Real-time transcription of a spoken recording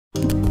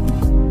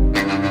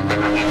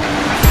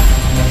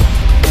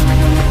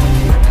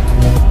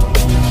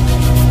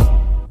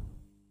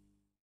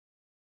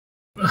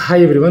Hi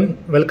everyone,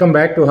 welcome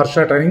back to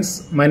Harsha Trainings.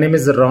 My name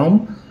is Ram.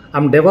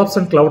 I'm DevOps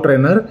and Cloud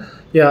Trainer.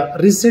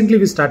 Recently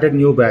we started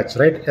new batch,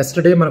 right?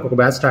 Yesterday మనకు ఒక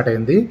batch start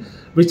అయింది,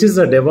 which is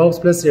a DevOps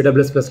plus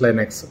AWS plus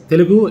Linux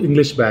Telugu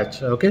English batch.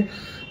 Okay,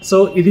 so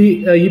ఇది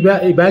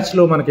ఈ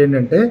బ్యాచ్లో మనకి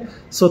ఏంటంటే,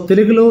 so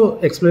తెలుగులో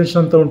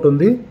explanation అంతా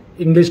ఉంటుంది,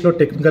 ఇంగ్లీష్లో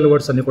టెక్నికల్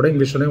వర్డ్స్ అన్ని కూడా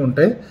ఇంగ్లీష్లోనే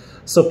ఉంటాయి.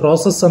 సో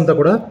ప్రాసెస్ అంతా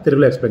కూడా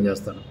తెలుగులో ఎక్స్ప్లెయిన్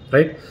చేస్తాను,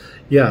 right?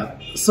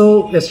 So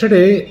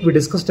yesterday we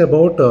discussed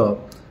about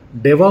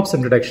DevOps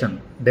introduction.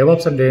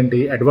 DevOps అంటే ఏంటి,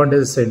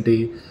 అడ్వాంటేజెస్ ఏంటి,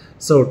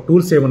 సో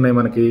టూల్స్ ఏమున్నాయి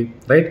మనకి,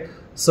 రైట్?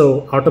 సో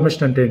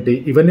ఆటోమేషన్ అంటే ఏంటి,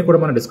 ఇవన్నీ కూడా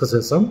మనం డిస్కస్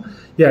చేస్తాం.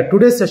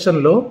 టుడే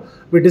సెషన్లో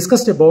we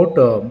discussed about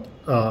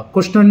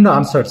question and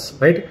answers,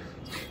 right?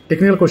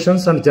 Technical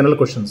questions and general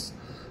questions.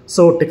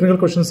 So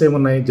technical questions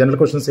ఏమున్నాయి, జనరల్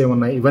క్వశ్చన్స్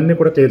ఏమున్నాయి, ఇవన్నీ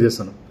కూడా క్లియర్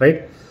చేస్తాను,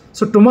 రైట్?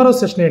 సో టుమారో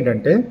సెషన్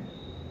ఏంటంటే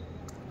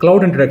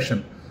క్లౌడ్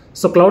ఇంట్రడక్షన్.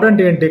 సో క్లౌడ్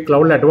అంటే ఏంటి,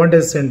 క్లౌడ్లో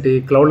అడ్వాంటేజెస్ ఏంటి,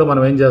 క్లౌడ్లో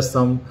మనం ఏం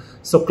చేస్తాం,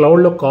 సో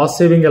క్లౌడ్లో కాస్ట్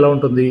సేవింగ్ ఎలా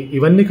ఉంటుంది,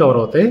 ఇవన్నీ కవర్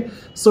అవుతాయి.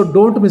 So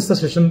don't miss the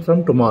session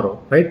from tomorrow,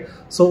 right?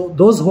 So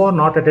those who are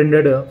not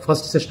attended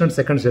first session and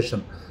second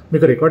session,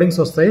 మీకు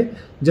రికార్డింగ్స్ వస్తాయి,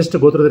 just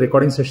go through the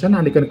recording session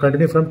and you can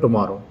continue from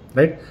tomorrow,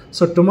 right?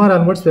 So tomorrow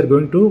onwards we are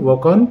going to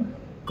work on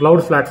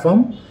cloud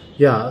platform.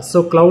 So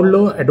క్లౌడ్లో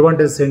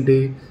advantages ఏంటి,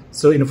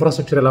 so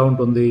infrastructure ఎలా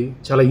ఉంటుంది,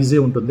 చాలా easy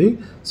ఉంటుంది.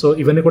 So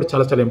ఇవన్నీ కూడా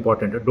చాలా చాలా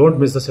important. Don't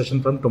miss the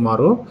session from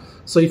tomorrow.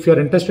 So if you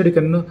are interested you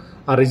can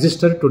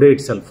register today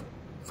it self,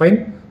 fine.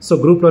 So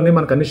గ్రూప్లోనే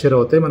మనకు అన్ని షేర్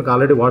అవుతాయి. మనకు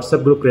ఆల్రెడీ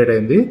వాట్సాప్ గ్రూప్ క్రియేట్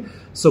అయింది.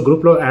 సో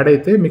గ్రూప్లో యాడ్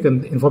అయితే మీకు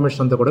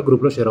ఇన్ఫర్మేషన్ అంతా కూడా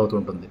గ్రూప్లో షేర్ అవుతూ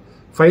ఉంటుంది,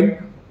 ఫైన్.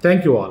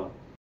 Thank you all.